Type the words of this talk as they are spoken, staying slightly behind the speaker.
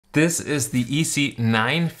This is the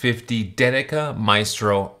EC950 Dedica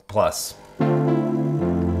Maestro Plus.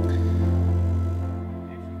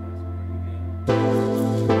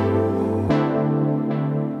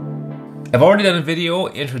 I've already done a video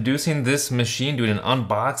introducing this machine, doing an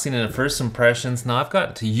unboxing and first impressions. Now I've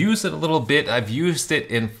got to use it a little bit. I've used it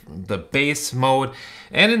in the base mode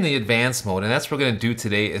and in the advanced mode, and that's what we're gonna do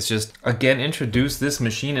today is just, again, introduce this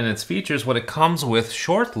machine and its features, what it comes with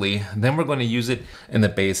shortly. Then we're gonna use it in the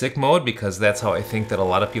basic mode because that's how I think that a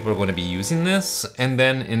lot of people are gonna be using this, and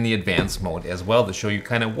then in the advanced mode as well to show you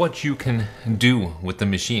kind of what you can do with the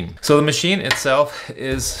machine. So the machine itself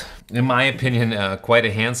is, in my opinion, quite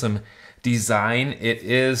a handsome design. It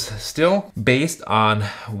is still based on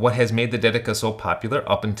what has made the Dedica so popular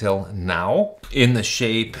up until now, in the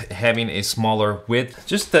shape, having a smaller width.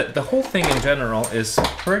 Just the whole thing in general is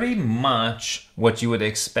pretty much what you would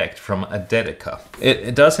expect from a Dedica.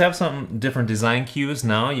 It does have some different design cues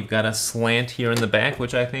now. You've got a slant here in the back,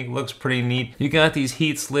 which I think looks pretty neat. You got these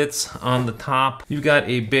heat slits on the top. You've got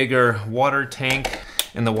a bigger water tank,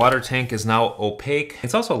 and the water tank is now opaque.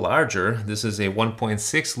 It's also larger. This is a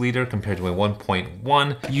 1.6 liter compared to a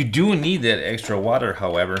 1.1. You do need that extra water,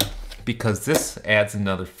 however, because this adds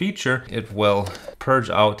another feature. It will purge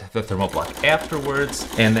out the thermal block afterwards,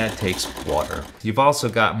 and that takes water. You've also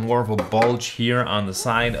got more of a bulge here on the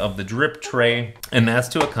side of the drip tray, and that's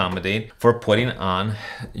to accommodate for putting on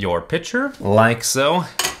your pitcher, like so,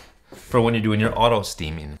 for when you're doing your auto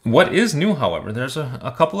steaming. What is new, however, there's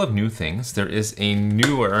a couple of new things. There is a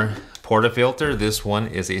newer Portafilter. This one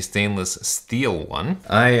is a stainless steel one.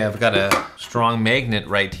 I have got a strong magnet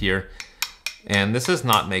right here, and this is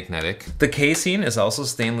not magnetic. The casing is also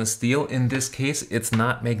stainless steel. In this case, it's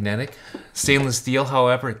not magnetic. Stainless steel,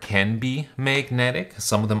 however, can be magnetic.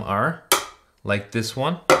 Some of them are, like this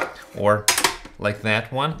one, or like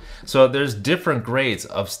that one. So there's different grades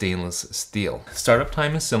of stainless steel. Startup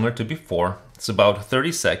time is similar to before. It's about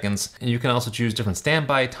 30 seconds. You can also choose different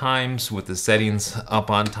standby times with the settings up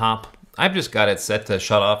on top. I've just got it set to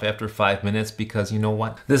shut off after 5 minutes because you know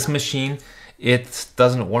what? This machine, it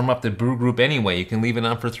doesn't warm up the brew group anyway. You can leave it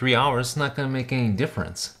on for 3 hours. It's not gonna make any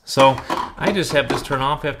difference. So I just have this turn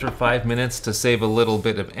off after 5 minutes to save a little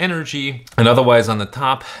bit of energy. And otherwise on the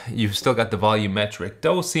top, you've still got the volumetric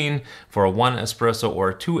dosing for a 1 espresso or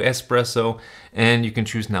a 2 espresso. And you can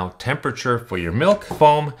choose now temperature for your milk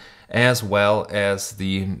foam, as well as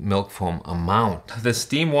the milk foam amount. The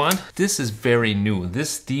steam wand, this is very new. This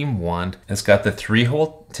steam wand, it's got the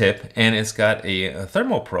 3-hole tip and it's got a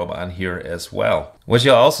thermal probe on here as well. What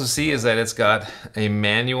you'll also see is that it's got a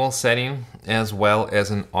manual setting as well as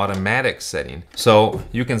an automatic setting. So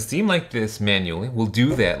you can steam like this manually, we'll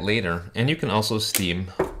do that later, and you can also steam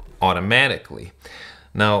automatically.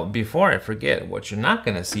 Now, before I forget, what you're not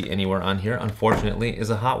gonna see anywhere on here, unfortunately, is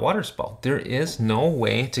a hot water spout. There is no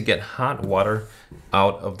way to get hot water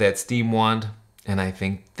out of that steam wand, and I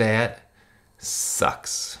think that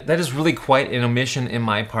sucks. That is really quite an omission in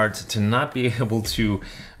my part to not be able to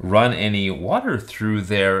run any water through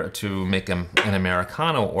there to make an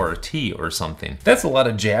Americano or a tea or something. That's a lot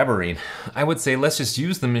of jabbering. I would say let's just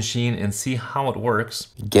use the machine and see how it works.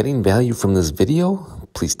 Getting value from this video?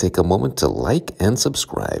 Please take a moment to like and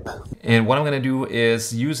subscribe. And what I'm gonna do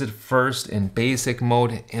is use it first in basic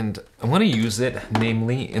mode, and I wanna use it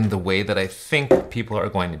namely in the way that I think people are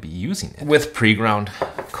going to be using it, with pre-ground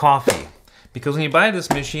coffee. Because when you buy this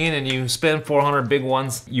machine and you spend 400 big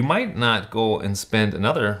ones, you might not go and spend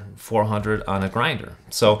another 400 on a grinder.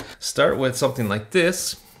 So start with something like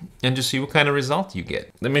this and just see what kind of result you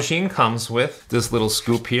get. The machine comes with this little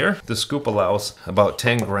scoop here. The scoop allows about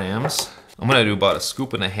 10 grams. I'm gonna do about 1.5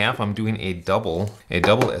 scoops. I'm doing a double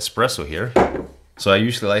espresso here. So I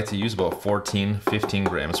usually like to use about 14, 15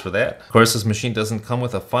 grams for that. Of course, this machine doesn't come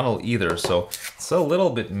with a funnel either, so it's a little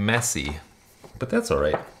bit messy, but that's all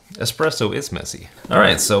right. Espresso is messy. All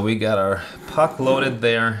right, so we got our puck loaded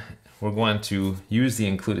there. We're going to use the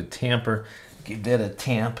included tamper, give that a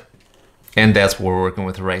tamp, and that's what we're working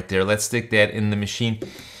with right there. Let's stick that in the machine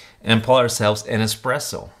and pull ourselves an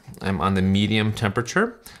espresso. I'm on the medium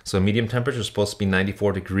temperature. So medium temperature is supposed to be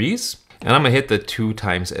 94 degrees. And I'm gonna hit the 2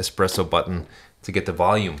 times espresso button to get the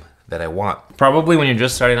volume that I want. Probably when you're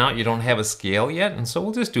just starting out, you don't have a scale yet, and so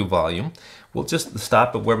we'll just do volume. We'll just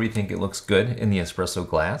stop at where we think it looks good in the espresso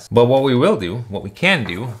glass. But what we can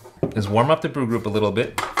do, is warm up the brew group a little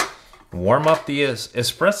bit, warm up the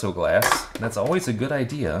espresso glass. That's always a good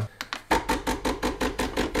idea.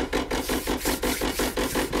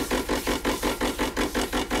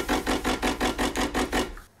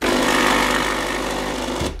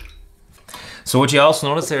 So what you also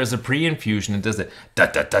notice there is a pre-infusion. It does it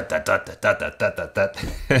dot dot dot dot dot dot dot dot dot dot.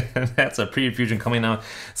 That's a pre-infusion coming out.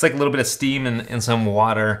 It's like a little bit of steam and some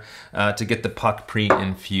water to get the puck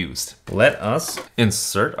pre-infused. Let us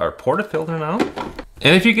insert our portafilter now.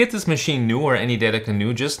 And if you get this machine new or any Dedica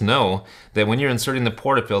new, just know that when you're inserting the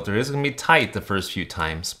portafilter, it's going to be tight the first few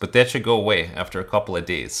times, but that should go away after a couple of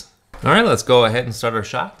days. All right, let's go ahead and start our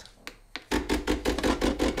shot.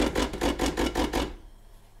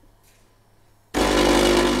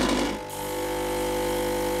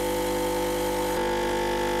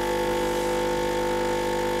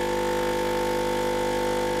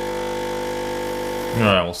 All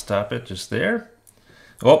right, we'll stop it just there.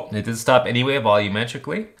 Oh, it did stop anyway,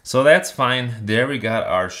 volumetrically. So that's fine. There we got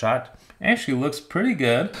our shot. Actually looks pretty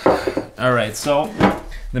good. All right, so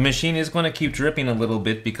the machine is going to keep dripping a little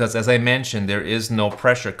bit because, as I mentioned, there is no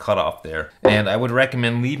pressure cutoff there. And I would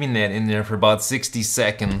recommend leaving that in there for about 60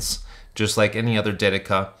 seconds, just like any other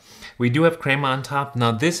Dedica. We do have crema on top.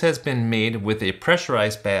 Now this has been made with a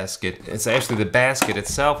pressurized basket. It's actually the basket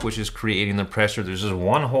itself which is creating the pressure. There's just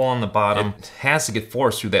one hole on the bottom. It has to get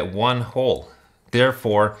forced through that one hole.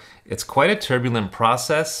 Therefore, it's quite a turbulent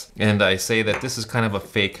process, and I say that this is kind of a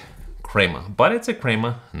fake crema, but it's a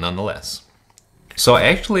crema nonetheless. So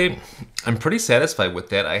actually, I'm pretty satisfied with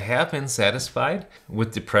that. I have been satisfied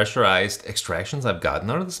with the pressurized extractions I've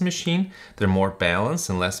gotten out of this machine. They're more balanced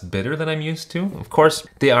and less bitter than I'm used to. Of course,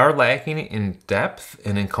 they are lacking in depth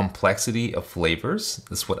and in complexity of flavors.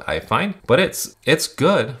 That's what I find, but it's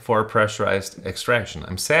good for a pressurized extraction.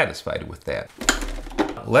 I'm satisfied with that.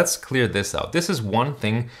 Let's clear this out. This is one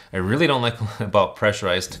thing I really don't like about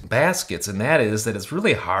pressurized baskets, and that is that it's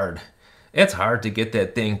really hard. It's hard to get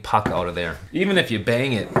that thing puck out of there. Even if you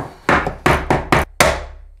bang it.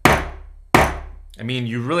 I mean,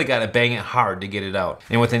 you really gotta bang it hard to get it out.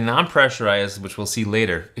 And with a non-pressurized, which we'll see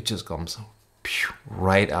later, it just comes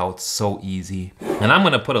right out so easy. And I'm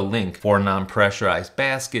gonna put a link for a non-pressurized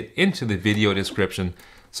basket into the video description.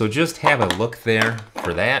 So just have a look there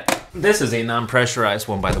for that. This is a non-pressurized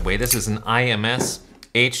one, by the way. This is an IMS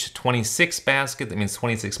H26 basket. That means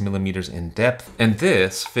 26 millimeters in depth. And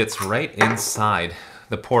this fits right inside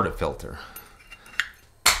the portafilter.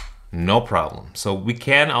 No problem. So we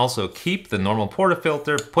can also keep the normal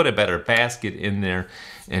portafilter, put a better basket in there,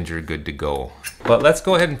 and you're good to go. But let's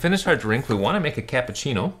go ahead and finish our drink. We want to make a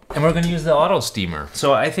cappuccino, and we're going to use the auto steamer.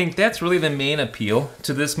 So I think that's really the main appeal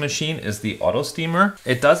to this machine is the auto steamer.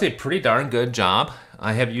 It does a pretty darn good job.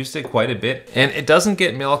 I have used it quite a bit, and it doesn't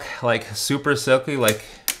get milk like super silky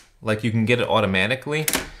like you can get it automatically.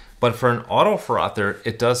 But for an auto frother,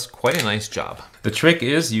 it does quite a nice job. The trick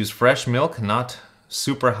is use fresh milk, not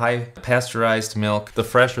super high pasteurized milk. The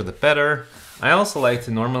fresher the better. I also like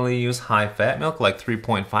to normally use high fat milk like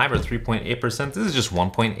 3.5 or 3.8%. This is just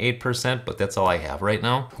 1.8%, but that's all I have right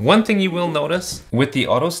now. One thing you will notice with the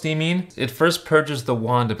auto steaming, it first purges the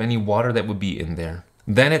wand of any water that would be in there.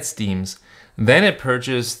 Then it steams. Then it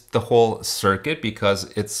purges the whole circuit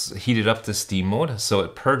because it's heated up to steam mode. So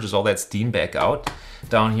it purges all that steam back out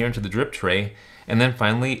down here into the drip tray. And then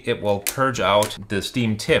finally, it will purge out the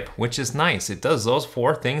steam tip, which is nice. It does those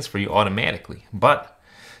 4 things for you automatically, but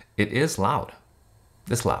it is loud.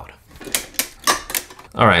 It's loud.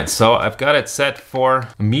 All right, so I've got it set for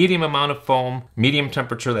a medium amount of foam, medium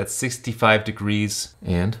temperature, that's 65 degrees,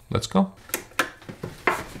 and let's go.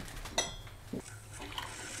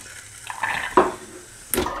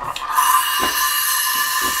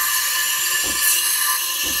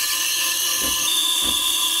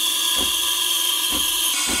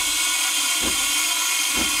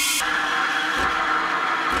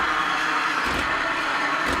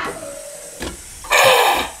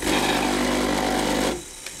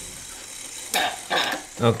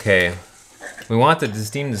 Okay, we want it to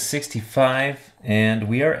steam to 65, and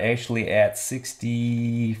we are actually at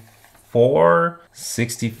 64,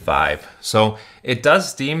 65. So it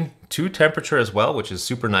does steam to temperature as well, which is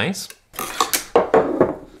super nice.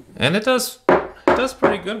 And it does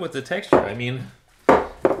pretty good with the texture. I mean,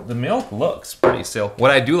 the milk looks pretty silky.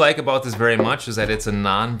 What I do like about this very much is that it's a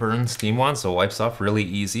non-burn steam wand, so it wipes off really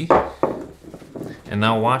easy. And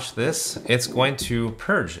now watch this, it's going to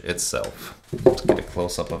purge itself. Let's get a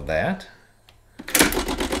close-up of that.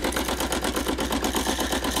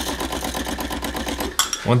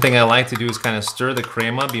 One thing I like to do is kind of stir the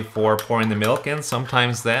crema before pouring the milk in.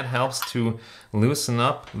 Sometimes that helps to loosen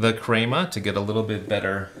up the crema to get a little bit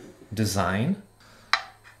better design.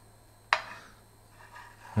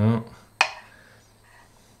 Oh.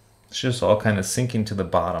 It's just all kind of sinking to the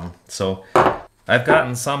bottom. So I've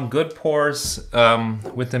gotten some good pours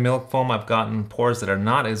with the milk foam. I've gotten pours that are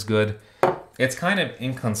not as good. It's kind of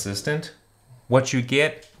inconsistent what you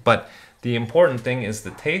get, but the important thing is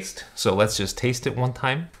the taste. So let's just taste it one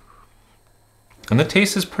time. And the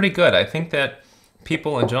taste is pretty good. I think that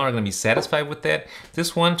people in general are going to be satisfied with that.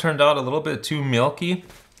 This one turned out a little bit too milky.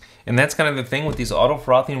 And that's kind of the thing with these auto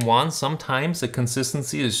frothing wands. Sometimes the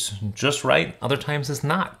consistency is just right, other times it's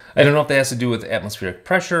not. I don't know if that has to do with atmospheric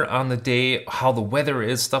pressure on the day, how the weather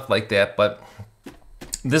is, stuff like that, but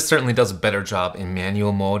this certainly does a better job in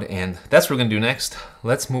manual mode, and that's what we're gonna do next.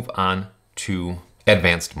 Let's move on to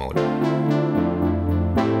advanced mode.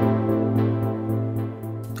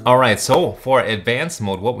 All right, so for advanced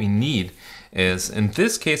mode, what we need is, in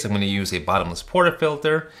this case, I'm going to use a bottomless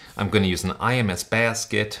portafilter. I'm going to use an IMS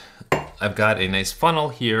basket. I've got a nice funnel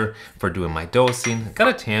here for doing my dosing. I've got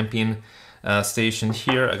a tamping station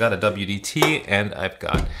here. I got a WDT, and I've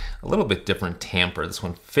got a little bit different tamper. This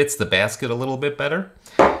one fits the basket a little bit better.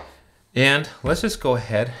 And let's just go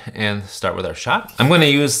ahead and start with our shot. I'm going to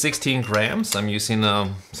use 16 grams. I'm using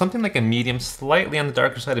something like a medium, slightly on the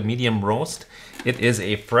darker side of medium roast. It is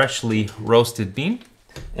a freshly roasted bean.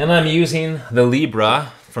 And I'm using the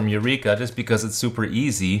Libra from Eureka just because it's super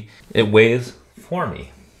easy. It weighs for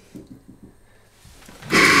me.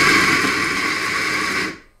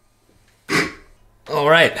 All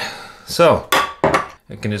right, so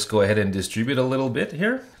I can just go ahead and distribute a little bit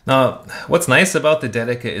here. Now, what's nice about the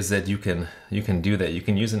Dedica is that you can do that. You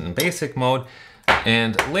can use it in basic mode,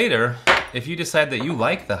 and later, if you decide that you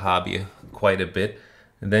like the hobby quite a bit,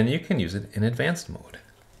 then you can use it in advanced mode.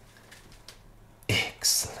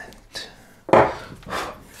 Excellent.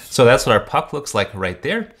 So that's what our puck looks like right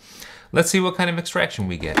there. Let's see what kind of extraction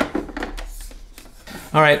we get.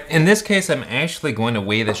 All right, in this case, I'm actually going to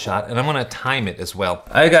weigh the shot, and I'm going to time it as well.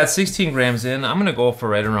 I got 16 grams in. I'm going to go for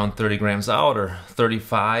right around 30 grams out, or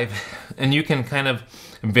 35. And you can kind of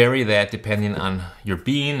vary that depending on your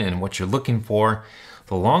bean and what you're looking for.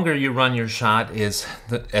 The longer you run your shot is,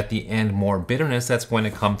 at the end, more bitterness that's going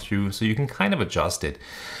to come through, so you can kind of adjust it.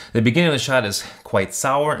 The beginning of the shot is quite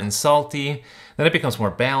sour and salty, then it becomes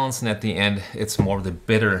more balanced, and at the end, it's more of the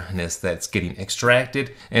bitterness that's getting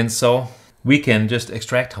extracted. And so we can just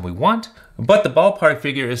extract how we want, but the ballpark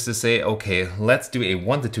figure is to say, okay, let's do a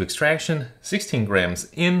 1 to 2 extraction, 16 grams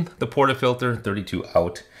in the portafilter, 32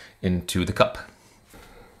 out into the cup.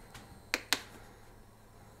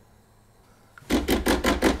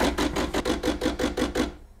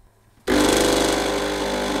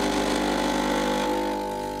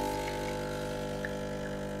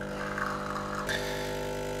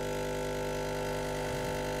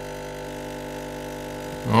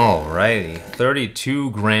 Alrighty,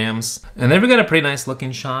 32 grams. And then we got a pretty nice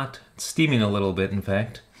looking shot. It's steaming a little bit, in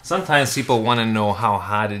fact. Sometimes people want to know how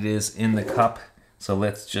hot it is in the cup. So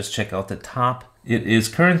let's just check out the top. It is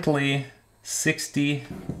currently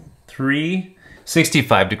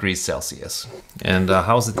 65 degrees Celsius. And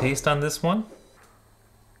how's the taste on this one?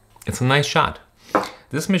 It's a nice shot.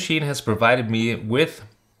 This machine has provided me with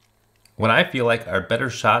what I feel like are better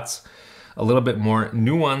shots, a little bit more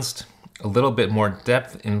nuanced, a little bit more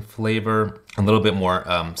depth in flavor, a little bit more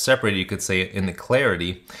separated, you could say, in the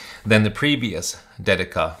clarity than the previous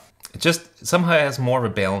Dedica. It just somehow has more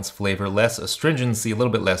of a balanced flavor, less astringency, a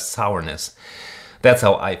little bit less sourness. That's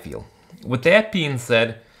how I feel. With that being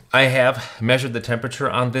said, I have measured the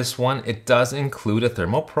temperature on this one. It does include a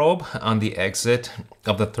thermal probe on the exit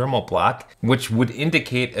of the thermal block, which would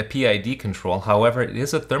indicate a PID control. However, it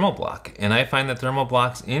is a thermal block, and I find that thermal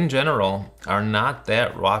blocks in general are not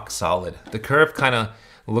that rock solid. The curve kind of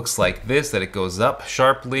looks like this, that it goes up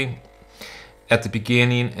sharply at the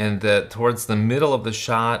beginning, and towards the middle of the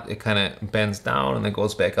shot, it kind of bends down and then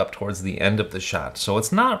goes back up towards the end of the shot. So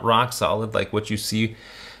it's not rock solid like what you see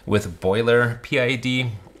with boiler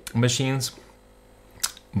PID machines,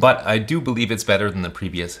 but I do believe it's better than the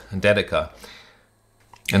previous Dedica.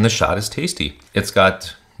 And the shot is tasty. It's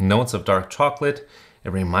got notes of dark chocolate.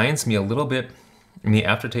 It reminds me a little bit in the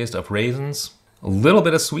aftertaste of raisins, a little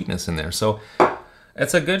bit of sweetness in there. So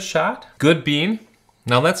it's a good shot, good bean.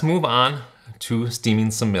 Now let's move on to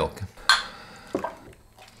steaming some milk.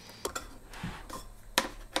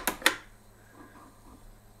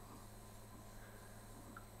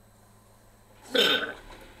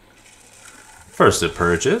 First it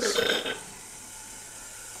purges.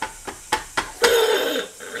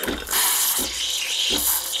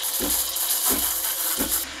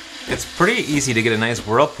 It's pretty easy to get a nice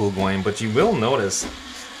whirlpool going, but you will notice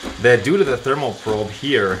that due to the thermal probe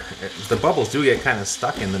here, the bubbles do get kind of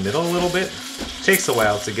stuck in the middle a little bit. It takes a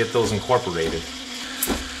while to get those incorporated.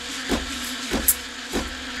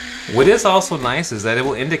 What is also nice is that it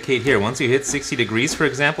will indicate here, once you hit 60 degrees, for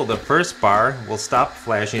example, the first bar will stop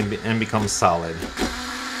flashing and become solid.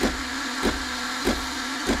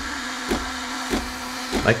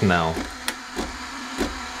 like now.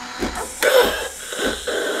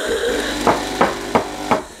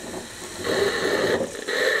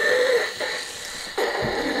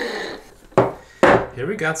 Here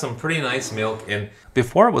we got some pretty nice milk, and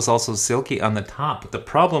before it was also silky on the top, but the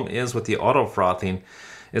problem is with the auto frothing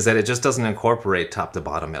is that it just doesn't incorporate top to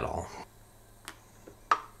bottom at all.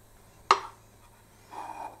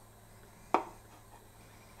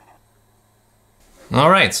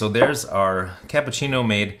 Alright, so there's our cappuccino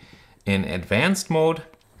made in advanced mode.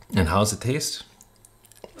 And how's it taste?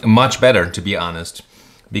 Much better, to be honest,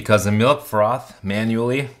 because the milk froth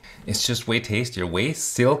manually, it's just way tastier, way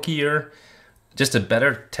silkier, just a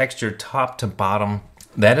better texture top to bottom.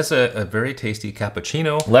 That is a very tasty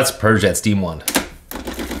cappuccino. Let's purge that steam wand.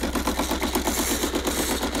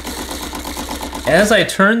 As I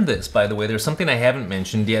turn this, by the way, there's something I haven't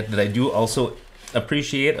mentioned yet that I do also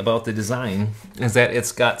appreciate about the design, is that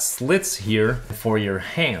it's got slits here for your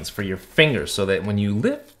hands, for your fingers, so that when you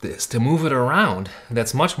lift this to move it around,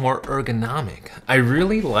 that's much more ergonomic. I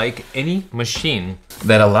really like any machine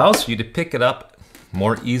that allows you to pick it up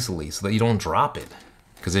more easily so that you don't drop it.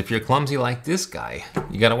 Because if you're clumsy like this guy,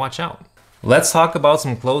 you gotta watch out. Let's talk about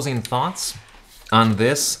some closing thoughts on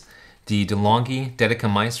this, the Delonghi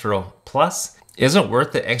Dedica Maestro Plus. Is it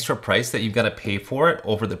worth the extra price that you've got to pay for it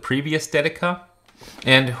over the previous Dedica?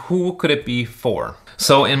 And who could it be for?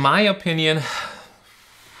 So in my opinion,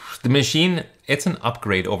 the machine, it's an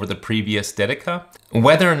upgrade over the previous Dedica.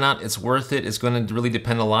 Whether or not it's worth it is going to really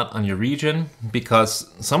depend a lot on your region,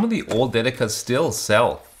 because some of the old Dedicas still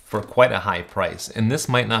sell for quite a high price, and this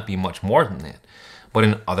might not be much more than that. But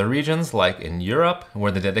in other regions, like in Europe,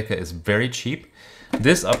 where the Dedica is very cheap,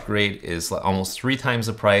 this upgrade is almost 3 times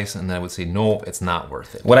the price, and I would say no, it's not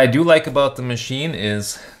worth it. What I do like about the machine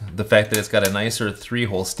is the fact that it's got a nicer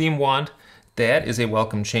 3-hole steam wand. That is a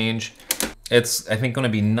welcome change. It's, I think, going to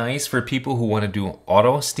be nice for people who want to do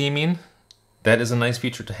auto steaming. That is a nice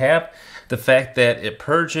feature to have. The fact that it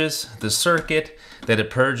purges the circuit, that it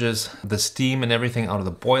purges the steam and everything out of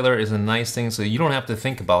the boiler is a nice thing, so you don't have to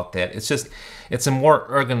think about that. It's just, it's a more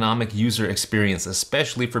ergonomic user experience,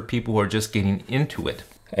 especially for people who are just getting into it.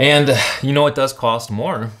 And you know, it does cost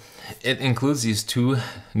more. It includes these 2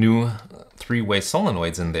 new 3-way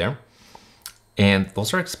solenoids in there, and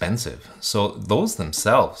those are expensive. So those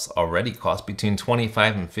themselves already cost between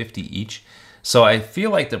 25 and 50 each. So I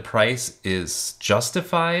feel like the price is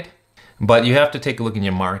justified, but you have to take a look in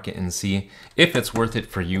your market and see if it's worth it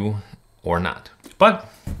for you or not. But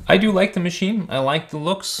I do like the machine. I like the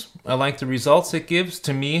looks. I like the results it gives.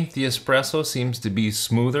 To me, the espresso seems to be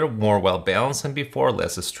smoother, more well balanced than before,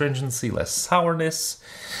 less astringency, less sourness.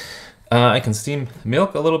 I can steam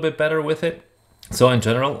milk a little bit better with it. So in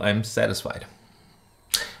general, I'm satisfied.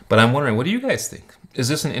 But I'm wondering, what do you guys think? Is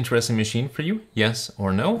this an interesting machine for you? Yes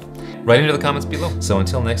or no? Write into the comments below. So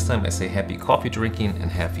until next time, I say happy coffee drinking and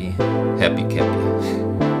happy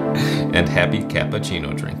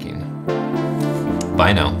cappuccino drinking.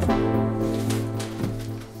 Bye now.